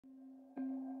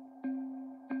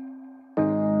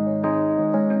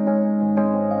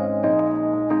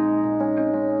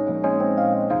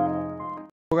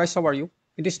guys, how are you?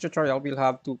 In this tutorial, we'll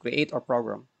have to create our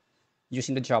program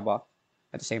using the Java.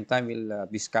 At the same time, we'll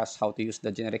discuss how to use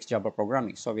the generics Java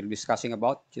programming. So we'll be discussing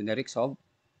about generics of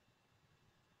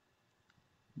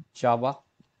Java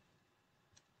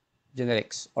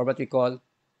generics, or what we call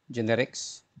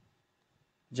generics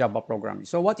Java programming.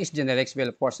 So what is generics? Well,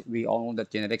 of course, we all know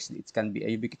that generics, it can be a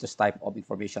ubiquitous type of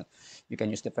information. You can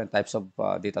use different types of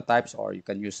data types, or you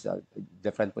can use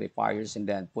different modifiers and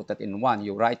then put that in one.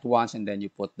 You write once and then you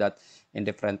put that in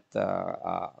different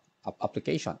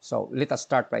application. So let us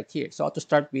start right here. So to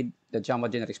start with the Java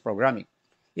generics programming,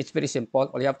 it's very simple.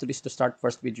 All you have to do is to start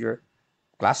first with your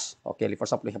class. Okay, for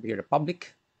example, we have here the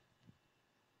public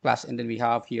class, and then we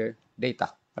have here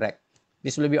data, correct?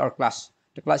 This will be our class.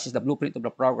 The class is the blueprint of the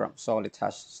program. So let's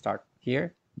start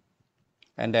here.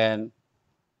 And then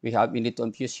we need to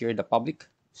infuse here the public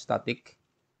static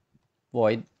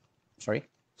void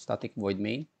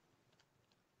main.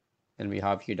 Then we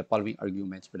have here the following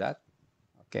arguments for that.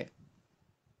 Okay.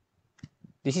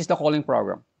 This is the calling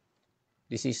program.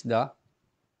 This is the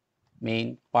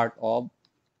main part of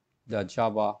the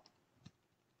Java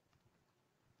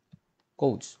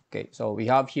codes. Okay, so we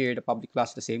have here the public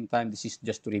class at the same time. This is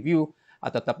just to review.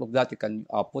 At the top of that, you can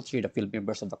put here the field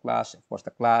members of the class, of course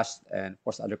the class, and of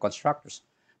course other constructors.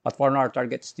 But for now, our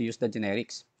target is to use the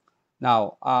generics.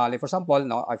 Now, like for example,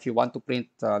 now if you want to print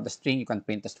the string, you can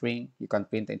print the string, you can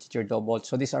print the integer double.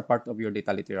 So these are part of your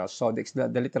data literals. So the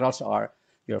literals are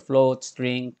your float,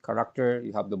 string, character.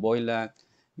 You have the boolean,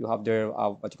 you have the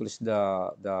what you call this,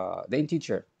 the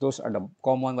integer. Those are the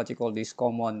common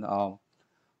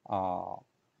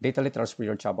data literals for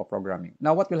your Java programming.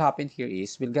 Now, what will happen here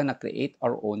is we're gonna create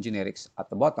our own generics at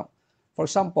the bottom. For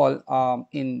example,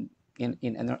 in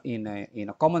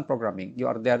a common programming, you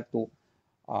are there to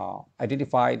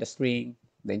identify the string,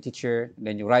 the integer, and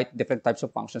then you write different types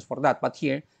of functions for that. But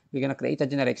here, we're gonna create a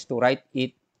generics to write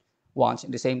it once,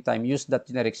 at the same time use that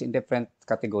generics in different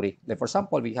category. Like for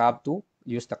example, we have to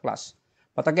use the class.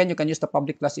 But again, you can use the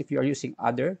public class if you are using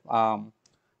other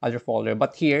folder.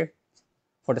 But here,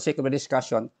 for the sake of the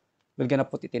discussion, we're gonna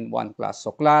put it in one class.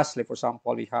 So class, like for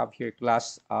example, we have here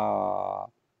class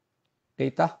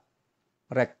data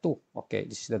rec2. Okay,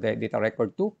 this is the data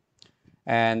record 2.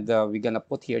 And we're gonna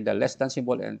put here the less than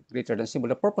symbol and greater than symbol.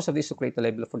 The purpose of this is to create a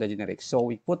label for the generics. So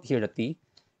we put here the T.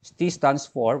 T stands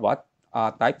for what?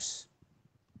 Types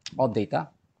of data.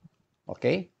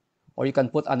 Okay, or you can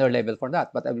put another label for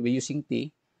that, but I will be using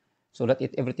T so that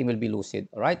everything will be lucid.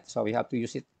 All right, so we have to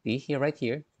use it T here, right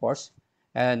here, of course.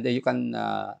 And you can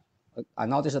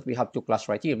notice that we have two classes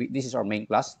right here. This is our main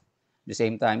class. At the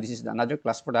same time, this is another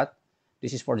class for that.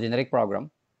 This is for the generic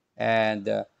program. And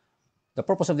the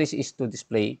purpose of this is to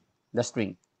display the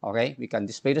string. Okay, we can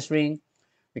display the string,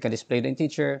 we can display the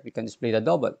integer, we can display the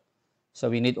double. So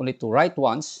we need only to write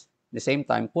once, at the same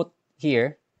time put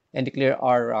here and declare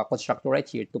our constructor right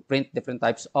here to print different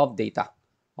types of data.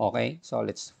 Okay, so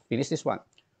let's finish this one.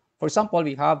 For example,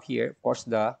 we have here, of course,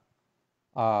 the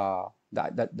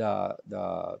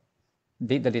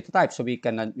data type. So we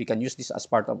can use this as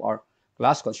part of our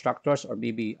class constructors, or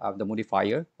maybe the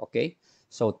modifier. Okay,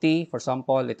 so T, for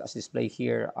example, let us display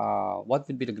here what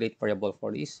would be the great variable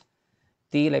for this.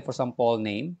 T, like for example,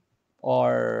 name,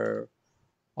 or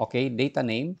okay, data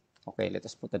name. Okay, let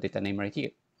us put the data name right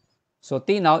here. So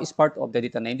T now is part of the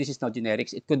data name. This is now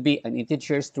generics. It could be an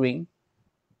integer, string.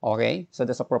 Okay, so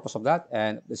that's the purpose of that.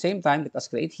 And at the same time, let us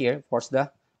create here, of course, the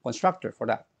constructor for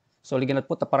that. So we're gonna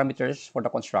put the parameters for the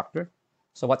constructor.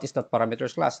 So what is that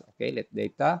parameters class? Okay, let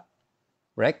data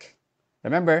rec.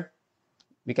 Remember,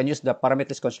 we can use the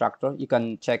parameters constructor. You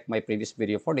can check my previous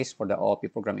video for this, for the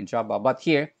OOP program in Java. But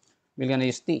here, we're gonna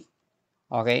use T.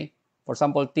 Okay, for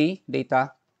example, T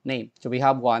data name. So we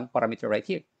have one parameter right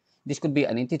here. This could be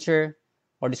an integer,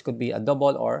 or this could be a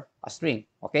double or a string.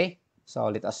 Okay, so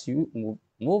let us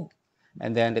move,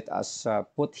 and then let us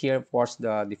put here, of course,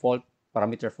 the default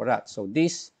parameter for that. So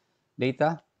this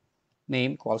data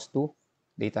name calls to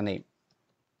data name.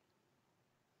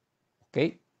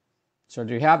 Okay, so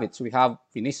there you have it. So we have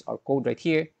finished our code right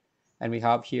here, and we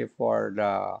have here for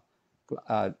the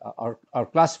our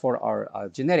class for our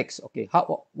generics. Okay,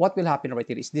 what will happen right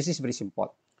here is this is very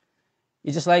simple.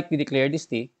 It's just like we declare this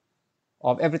T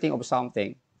of everything of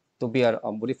something to be a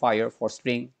modifier for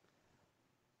string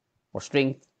or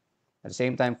string, at the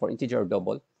same time for integer or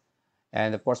double.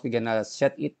 And of course, we're gonna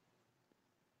set it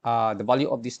the value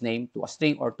of this name to a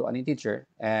string or to an integer,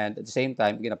 and at the same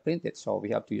time, we're gonna print it. So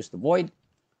we have to use the void.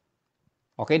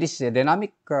 Okay, this is a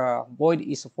dynamic void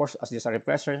is of course as just a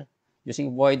repressor.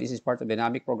 Using void, this is part of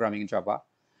dynamic programming in Java.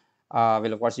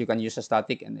 Well, of course, you can use a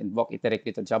static and invoke it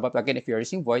directly to Java. But again, if you're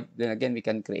using void, then again, we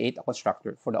can create a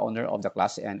constructor for the owner of the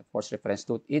class and, of course, reference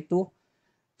to it to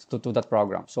that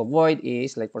program. So void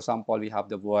is, like, for example, we have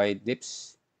the void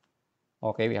dips.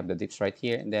 Okay, we have the dips right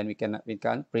here, and then we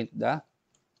can print the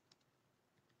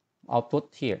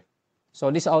output here. So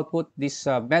this output, these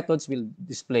methods will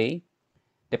display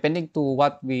depending to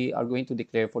what we are going to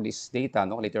declare for this data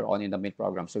later on in the main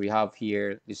program. So we have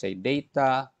here, let's say,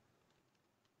 data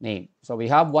name. So we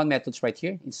have one methods right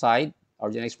here inside our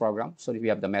Genix program. So we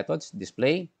have the methods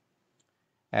display,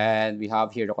 and we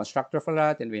have here the constructor for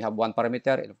that, and we have one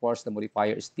parameter, and of course the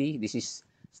modifier is t. This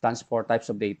stands for types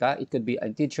of data. It could be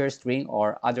integer, string,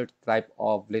 or other type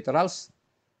of literals.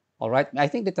 All right, I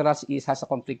think literals has a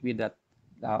conflict with that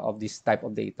of this type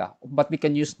of data, but we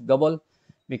can use double,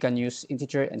 we can use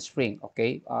integer and string.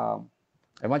 Okay,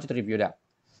 I want you to review that.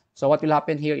 So what will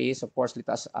happen here is, of course, let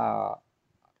us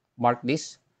mark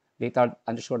this data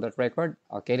underscore dot record.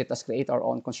 Okay, let us create our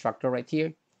own constructor right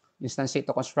here. Instantiate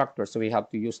the constructor. So we have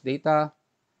to use data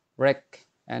rec,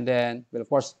 and then, well, of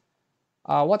course,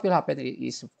 what will happen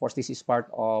is, of course, this is part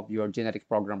of your generic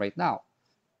program right now.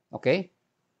 Okay,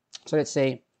 so let's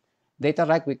say data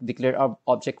rec, we declare our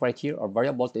object right here, or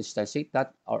variable to instantiate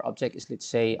that. Our object is, let's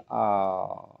say,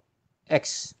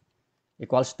 x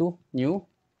equals to new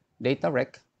data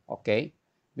rec. Okay,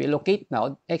 we locate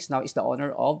now, x now is the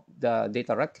owner of the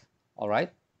data rec. All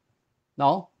right,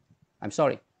 now, I'm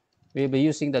sorry, we'll be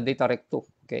using the data rec2.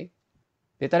 Okay,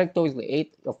 data rec2 will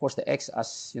create, of course, the x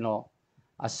as,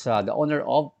 as the owner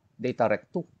of data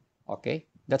rec2. Okay,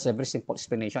 that's a very simple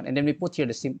explanation. And then we put here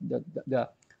the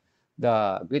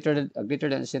greater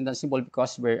than symbol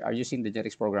because we are using the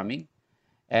generics programming.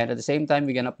 And at the same time,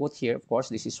 we're gonna put here, of course,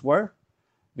 this is where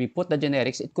we put the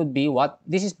generics. It could be what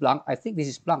this is blank. I think this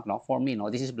is blank, no? For me,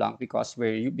 no, this is blank because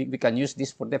we can use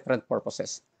this for different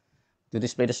purposes. To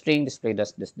display the string, display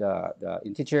the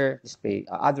integer, display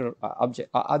other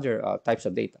types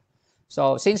of data.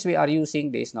 So since we are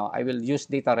using this now, I will use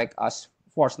data rec as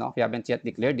force now. If you haven't yet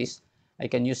declared this, I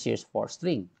can use here for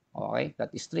string. Okay, that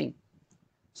is string.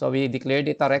 So we declare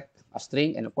data rec as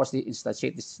string, and of course we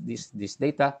instantiate this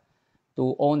data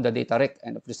to own the data rec,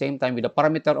 and at the same time with the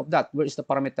parameter of that. Where is the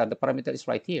parameter? The parameter is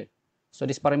right here. So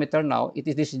this parameter now, it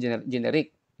is this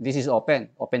generic. This is open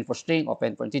for string,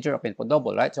 open for integer, open for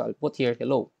double, right? So I'll put here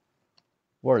hello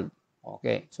world.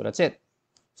 Okay, so that's it.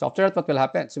 So after that, what will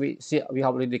happen? So we see we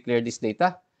have already declared this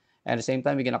data, and at the same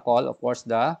time we're gonna call, of course,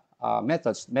 the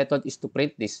methods. Method is to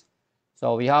print this.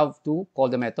 So we have to call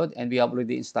the method, and we have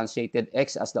already instantiated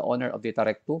x as the owner of data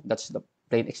rec2. That's the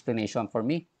plain explanation for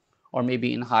me, or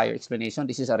maybe in higher explanation.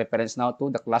 This is a reference now to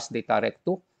the class data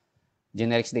rec2,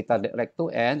 generics data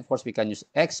rec2, and of course we can use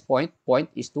x point. Point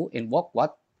is to invoke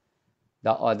what?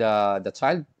 The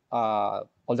child, all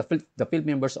the field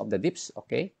members of the dips.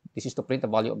 Okay, this is to print the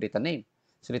value of data name.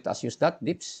 So let us use that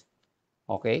dips.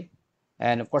 Okay,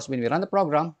 and of course when we run the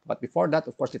program, but before that,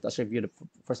 of course, let us review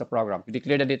the program. We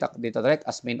declare the data rec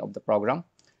as main of the program.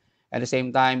 At the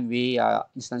same time, we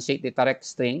instantiate data rec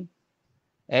string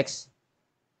x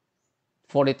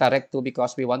for data rec2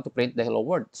 because we want to print the hello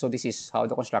world. So this is how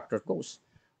the constructor goes.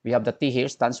 We have the T here,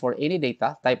 stands for any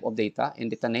data, type of data,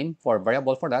 and data name for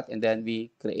variable for that. And then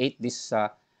we create this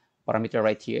parameter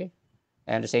right here.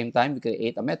 And at the same time, we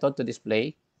create a method to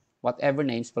display whatever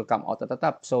names will come out at the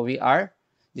top. So we are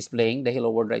displaying the hello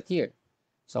world right here.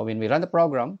 So when we run the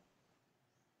program,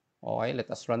 okay, let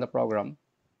us run the program.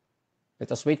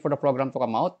 Let us wait for the program to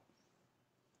come out.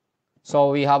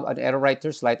 So we have an error right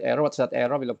here, slight error. What's that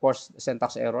error? Well, of course,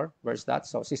 syntax error. Where's that?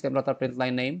 So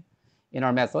system.println name. In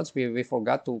our methods, we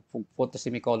forgot to put the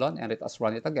semicolon, and let us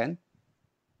run it again.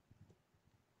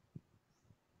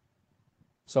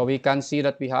 So we can see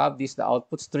that we have this, the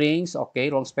output strings. Okay,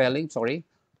 wrong spelling, sorry.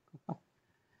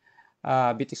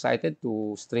 A bit excited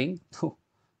to string to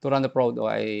run the program. Though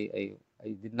I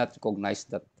did not recognize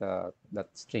that that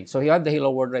string. So you have the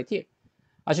hello world right here.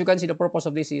 As you can see, the purpose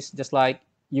of this is just like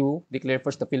you declare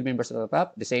first the field members at the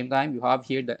top. At the same time, you have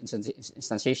here the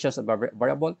instantiations of a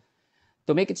variable.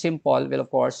 To make it simple, well,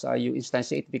 of course, you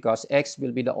instantiate because x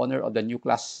will be the owner of the new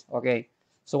class. Okay,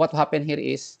 so what will happen here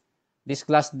is this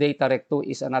class data rec2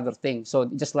 is another thing. So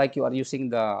just like you are using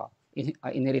the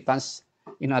inheritance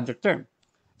in other term.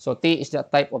 So T is the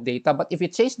type of data. But if you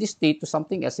change this T to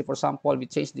something else, say for example, we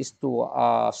change this to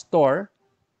store1,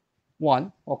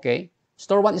 okay,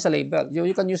 store1 is a label.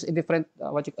 You can use a different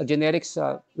generics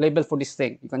label for this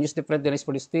thing. You can use different generics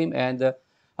for this thing, and at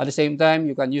the same time,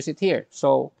 you can use it here.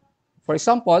 So for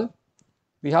example,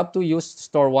 we have to use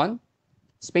store1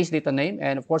 space data name,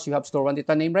 and of course you have store1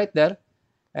 data name right there.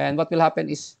 And what will happen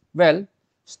is, well,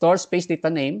 store space data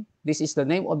name, this is the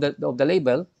name of the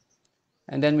label.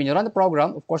 And then when you run the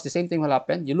program, of course, the same thing will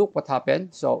happen. You look what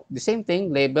happened. So the same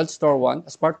thing, labeled store1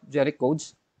 as part of generic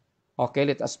codes. Okay,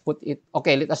 let us put it.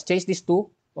 Okay, let us change this to.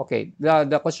 Okay,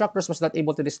 the constructors was not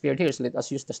able to display it here. So let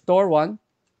us use the store1.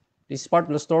 This is part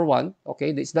of the store1.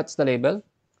 Okay, that's the label.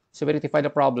 So we rectify the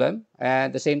problem. And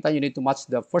at the same time, you need to match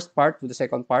the first part to the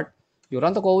second part. You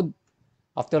run the code.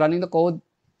 After running the code,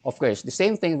 of course, the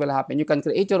same thing will happen. You can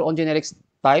create your own generic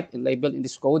type and label in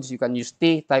these codes. You can use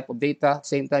T type of data.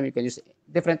 Same time, you can use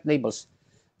different labels,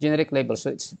 generic labels. So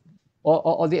it's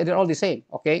they're all the same.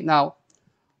 Okay, now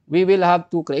we will have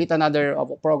to create another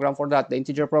program for that. The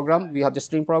integer program. We have the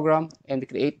string program, and we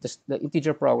create the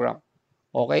integer program.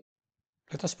 Okay.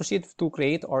 Let us proceed to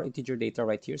create our integer data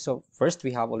right here. So first,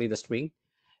 we have only the string.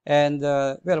 And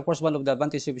well, of course, one of the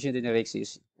advantages of using generics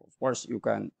is, of course, you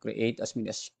can create as many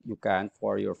as you can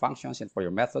for your functions and for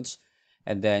your methods.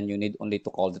 And then you need only to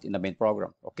call it in the main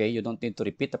program. Okay, you don't need to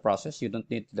repeat the process. You don't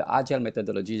need the agile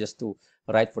methodology just to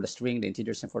write for the string, the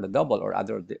integers, and for the double or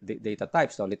other data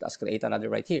types. So let us create another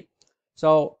right here.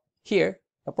 So here,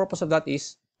 the purpose of that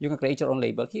is you can create your own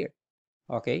label here.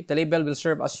 Okay, the label will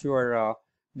serve as your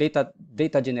data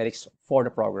generics for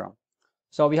the program.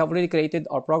 So we have already created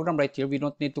our program right here. We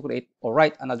don't need to create or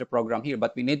write another program here,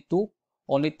 but we need to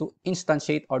only to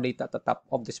instantiate our data at the top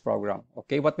of this program.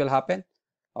 Okay, what will happen?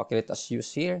 Okay, let us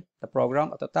use here the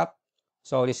program at the top.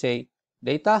 So we say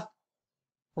data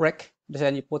rec,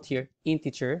 then you put here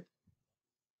integer,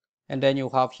 and then you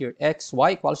have here x,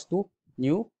 y equals to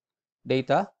new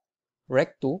data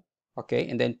rec2. Okay,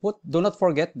 and then do not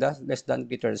forget the less than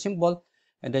greater symbol,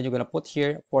 and then you're going to put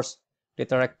here, of course,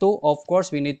 data rec2. Of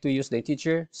course, we need to use the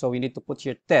integer, so we need to put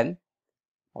here 10.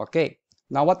 Okay,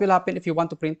 now what will happen if you want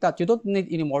to print that? You don't need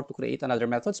anymore to create another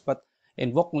methods, but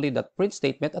invoke only that print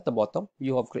statement at the bottom.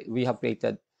 We have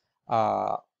created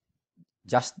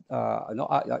just 5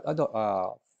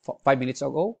 minutes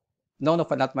ago. No, not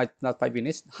 5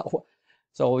 minutes.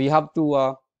 So we have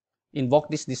to invoke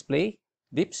this display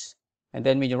dips, and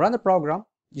then when you run the program,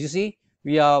 you see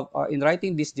we have in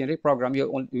writing this generic program,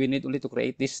 we need only to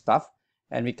create this stuff,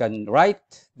 and we can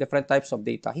write different types of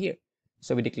data here.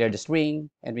 So we declare the string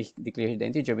and we declare the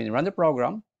integer. When you run the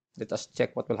program, let us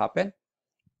check what will happen.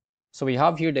 So we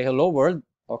have here the hello world.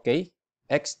 Okay,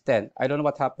 x10. I don't know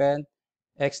what happened.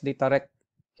 X data rec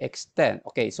x10.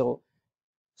 Okay, so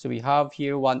we have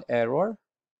here one error.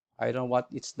 I don't know what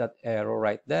it's that error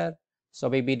right there. So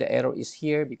maybe the error is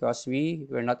here because we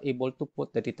were not able to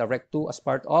put the data rec2 as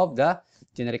part of the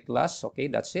generic class. Okay,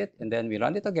 that's it. And then we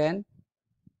run it again.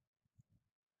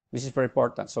 This is very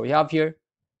important. So we have here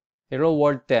hello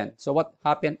world 10. So what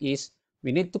happened is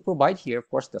we need to provide here, of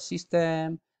course, the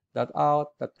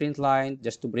system.out, the print line,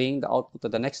 just to bring the output to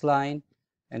the next line.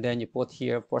 And then you put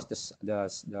here, of course,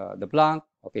 the blank.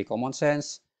 Okay, common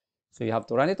sense. So you have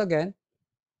to run it again.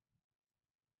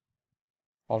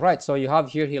 All right, so you have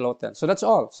here hello 10. So that's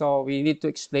all. So we need to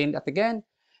explain that again.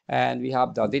 And we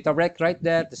have the data rec right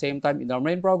there. At the same time, in our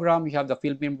main program, we have the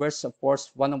field members. Of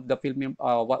course, one of the field members,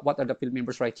 what are the field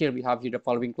members right here? We have here the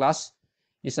following class.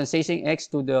 Instantiating x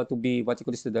to be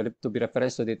referenced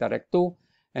to data rec2.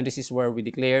 And this is where we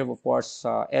declare, of course,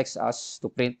 x as to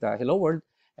print the hello world.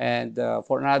 And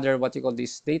for another,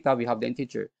 data, we have the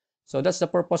integer. So that's the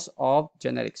purpose of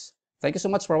generics. Thank you so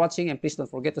much for watching, and please don't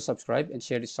forget to subscribe and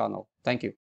share this channel. Thank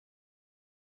you.